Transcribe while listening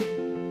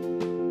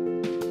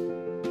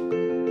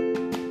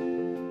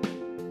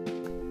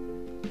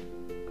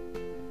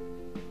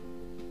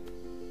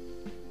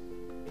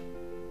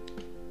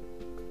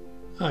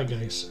Hi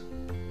guys.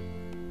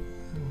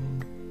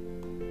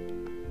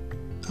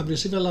 I've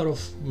received a lot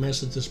of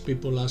messages,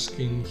 people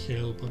asking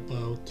help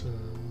about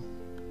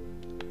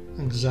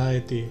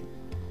anxiety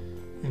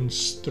and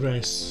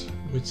stress,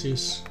 which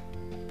is,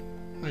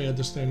 I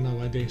understand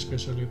nowadays,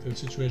 especially the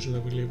situation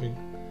that we live in,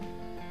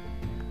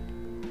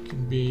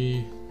 can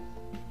be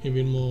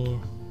even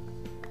more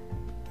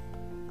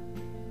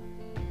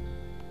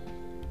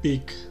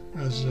big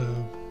as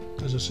an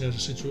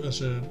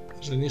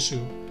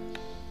issue.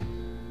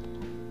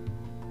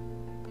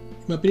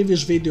 In my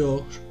previous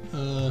video,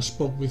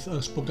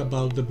 spoke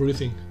about the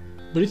breathing.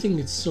 Breathing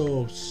is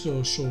so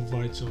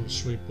vital,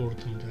 so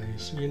important,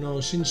 guys. You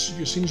know, since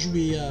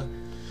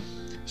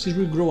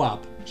we grow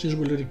up, since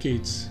we're little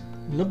kids,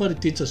 nobody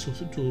teaches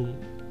us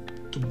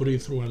to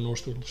breathe through our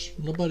nostrils.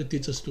 Nobody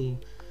teaches us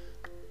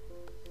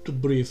to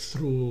breathe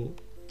through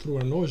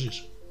our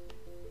noses.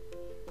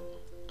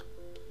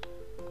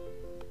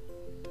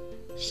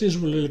 Since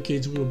we're little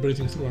kids, we were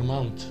breathing through our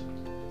mouth,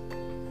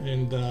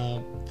 and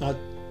that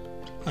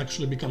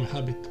actually become a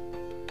habit.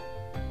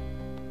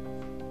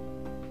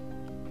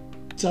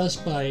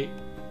 Just by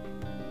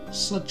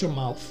shut your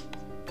mouth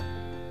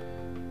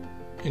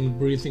and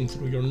breathing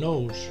through your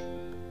nose,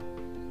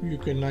 you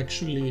can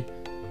actually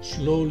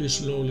slowly,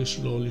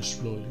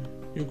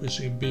 you can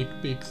see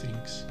big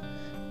things,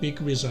 big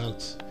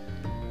results.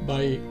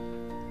 By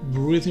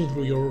breathing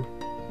through your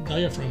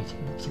diaphragm,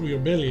 through your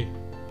belly,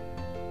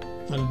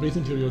 and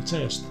breathing through your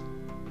chest,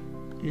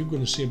 you're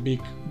going to see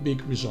big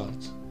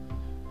results.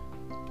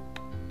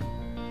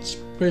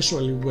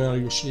 Especially where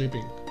you're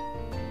sleeping.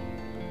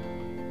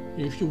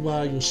 If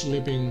while you're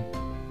sleeping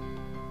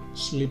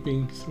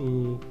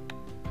through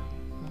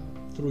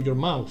your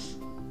mouth,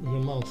 with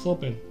your mouth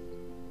open,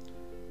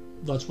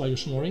 that's why you're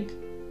snoring.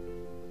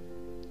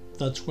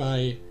 That's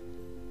why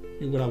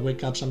you're gonna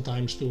wake up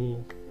sometimes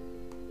to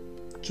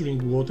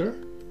drink water.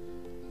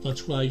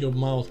 That's why your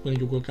mouth, when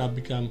you wake up,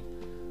 become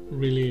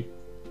really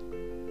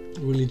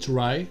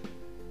dry.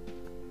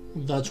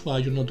 That's why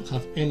you don't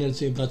have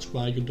energy. That's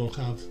why you don't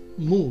have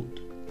mood.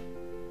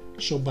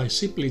 So by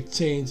simply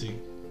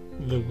changing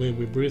the way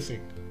we're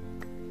breathing,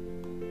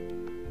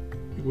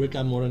 you wake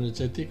up more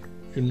energetic,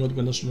 you're not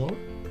going to snore,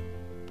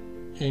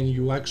 and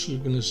you're actually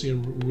going to see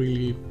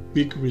really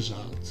big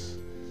results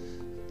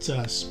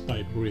just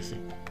by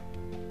breathing.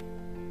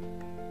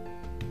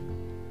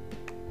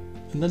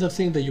 Another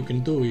thing that you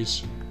can do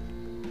is,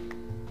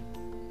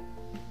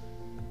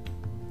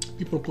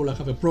 people call, I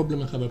have a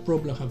problem, I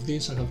have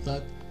this, I have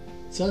that.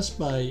 Just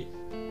by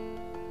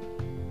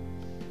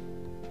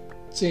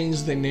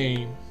change the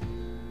name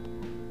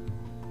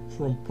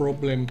from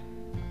problem,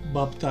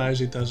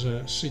 baptize it as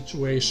a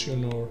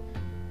situation or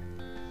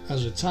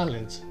as a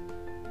challenge,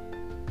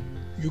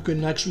 you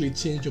can actually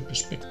change your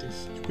perspective.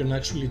 You can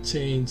actually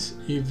change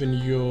even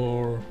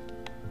your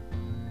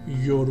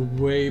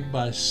way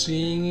by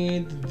seeing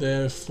it,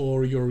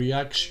 therefore your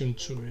reaction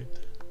to it.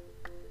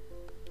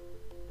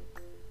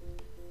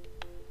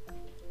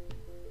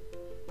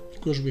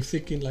 Because we're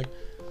thinking like,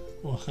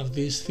 oh, I have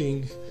this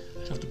thing,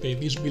 I have to pay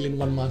this bill in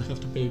 1 month, I have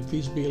to pay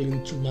this bill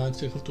in 2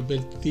 months, I have to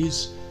pay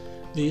this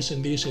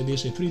and this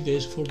in 3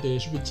 days, 4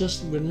 days.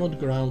 We're not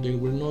grounding,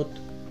 we're not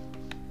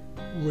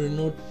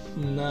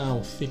now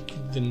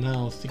thinking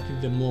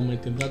the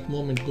moment, and that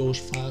moment goes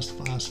fast,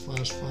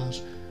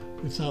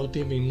 without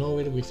even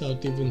knowing,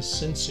 without even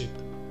sensing it.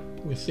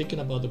 We're thinking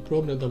about the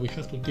problem that we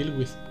have to deal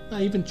with,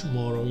 even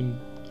tomorrow, in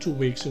 2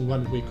 weeks, in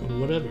 1 week, or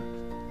whatever.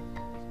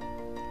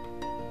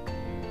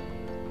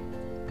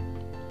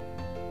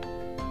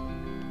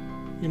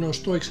 You know,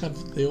 Stoics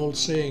have the old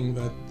saying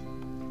that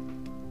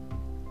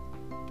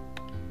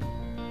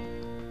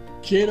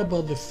care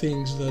about the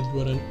things that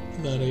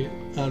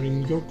are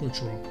in your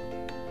control.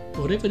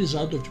 Whatever is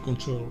out of your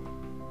control,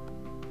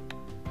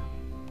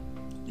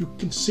 you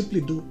can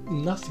simply do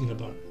nothing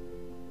about it.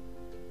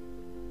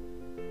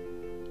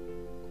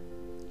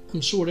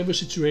 And so whatever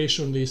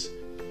situation is,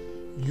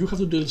 you have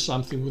to do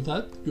something with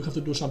that, you have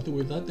to do something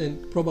with that,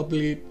 and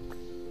probably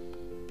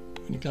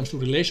when it comes to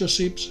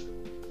relationships,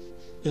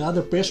 the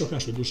other person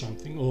has to do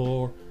something,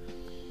 or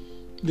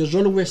there's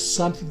always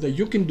something that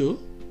you can do,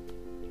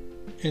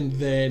 and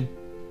then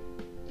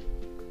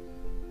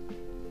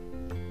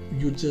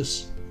you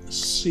just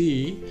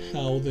see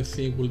how the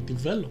thing will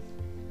develop.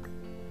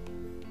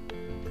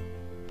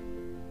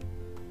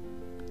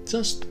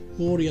 Just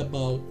worry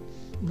about,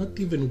 not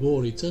even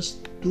worry,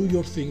 just do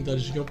your thing that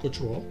is in your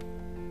control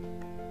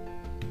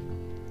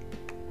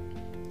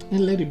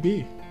and let it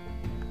be.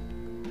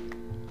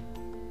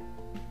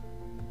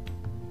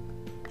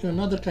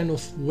 Another kind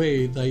of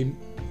way that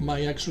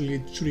might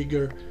actually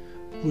trigger,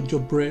 put your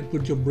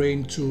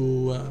brain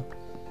to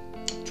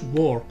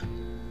work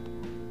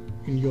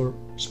in your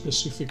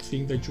specific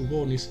thing that you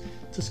want, is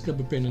just grab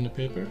a pen and a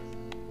paper,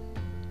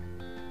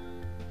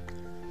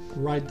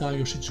 write down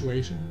your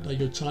situation,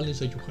 your challenge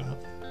that you have,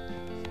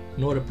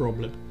 not a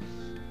problem,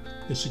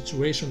 the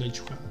situation that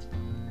you have.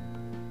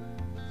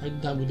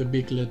 Write down with a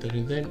big letter,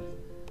 and then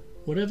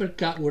whatever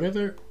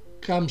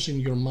comes in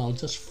your mouth,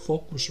 just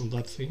focus on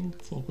that thing,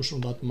 focus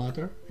on that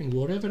matter, and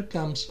whatever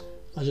comes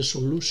as a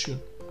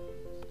solution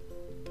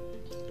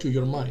to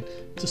your mind,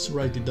 just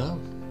write it down.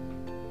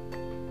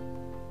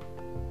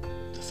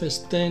 The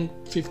first 10,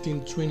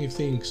 15, 20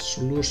 things,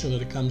 solution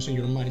that comes in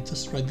your mind,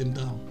 just write them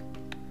down.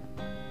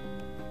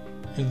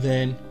 And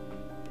then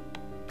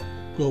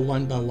go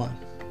one by one,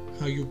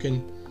 how you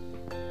can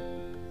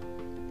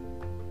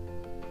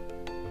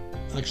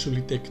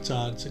actually take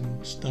charge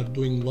and start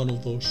doing one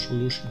of those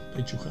solutions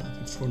that you have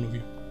in front of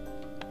you.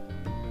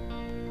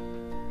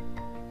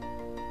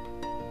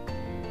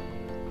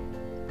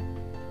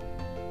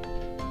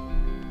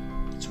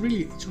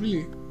 It's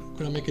really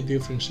gonna make a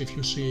difference if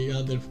you see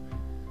other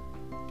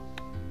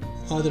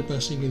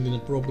person seeing it in a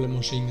problem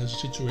or seeing it as a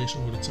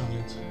situation or a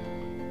challenge.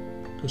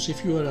 Because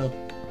if you are a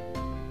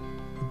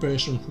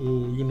person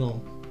who, you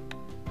know,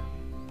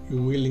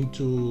 you're willing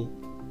to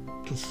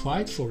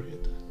fight for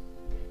it,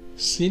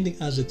 seeing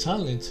it as a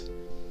challenge,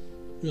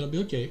 you're gonna be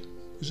okay,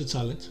 it's a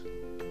challenge.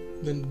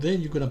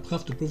 Then you're gonna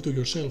have to prove to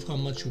yourself how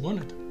much you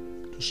want it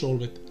to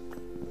solve it.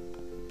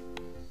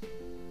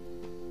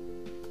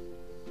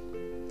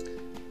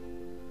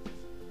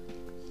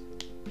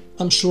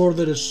 I'm sure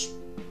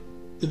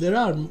there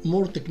are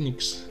more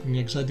techniques in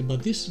anxiety,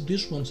 but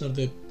these ones are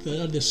the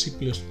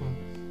simplest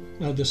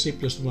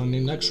one.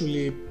 And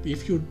actually,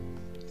 if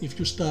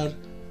you start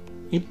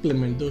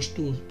implement those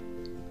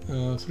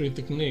 3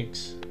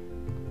 techniques,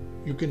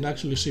 you can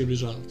actually see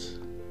results.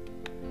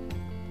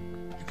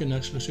 You can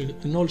actually see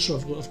it. And also,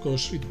 of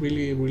course, it's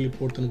really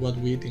important what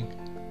we're eating.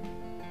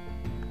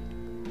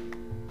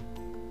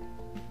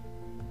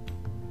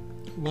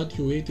 What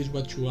you eat is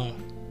what you are.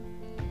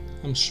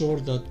 I'm sure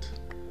that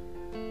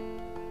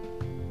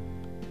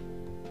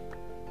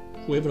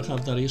whoever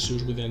have their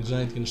issues with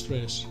anxiety and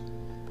stress,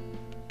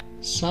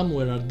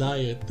 somewhere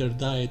their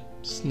diet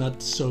is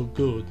not so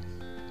good.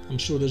 I'm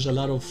sure there's a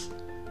lot of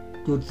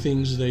good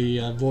things they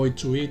avoid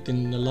to eat,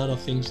 and a lot of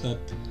things that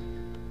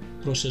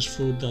processed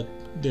food that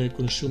they're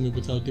consuming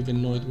without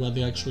even knowing what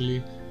they're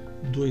actually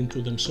doing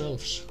to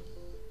themselves.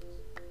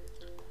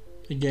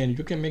 Again,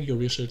 you can make your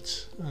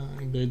research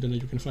in the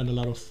internet. You can find a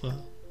lot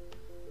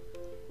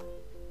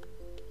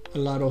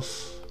of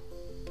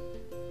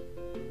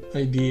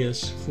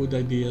ideas, food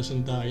ideas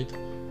and diet.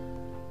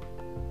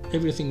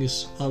 Everything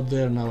is out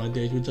there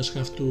nowadays. You just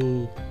have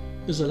to,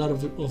 there's a lot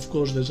of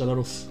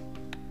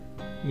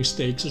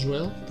mistakes as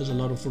well, there's a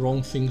lot of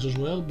wrong things as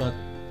well, but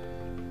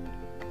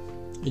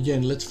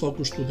again, let's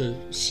focus to the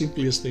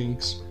simplest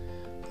things.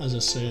 As I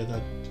said,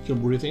 that your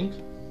breathing,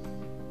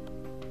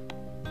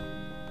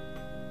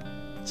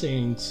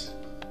 change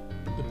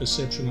the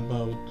perception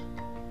about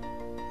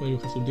what you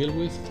have to deal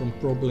with, from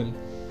problem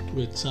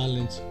to a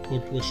challenge or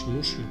to a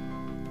solution.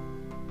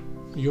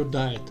 Your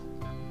diet,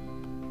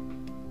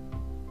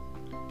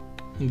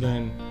 and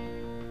then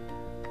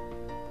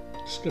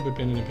just grab a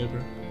pen and a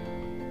paper,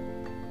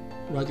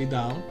 write it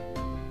down,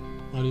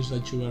 what is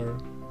that you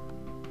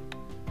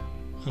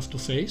have to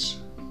face,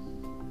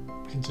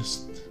 and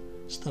just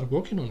start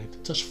working on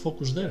it. Just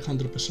focus there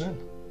 100%.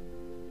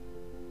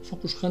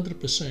 Focus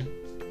 100%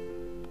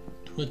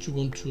 to what you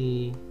want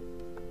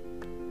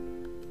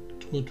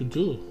to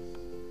do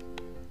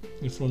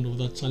in front of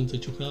that challenge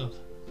that you have.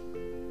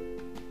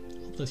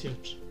 Hope that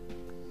helps.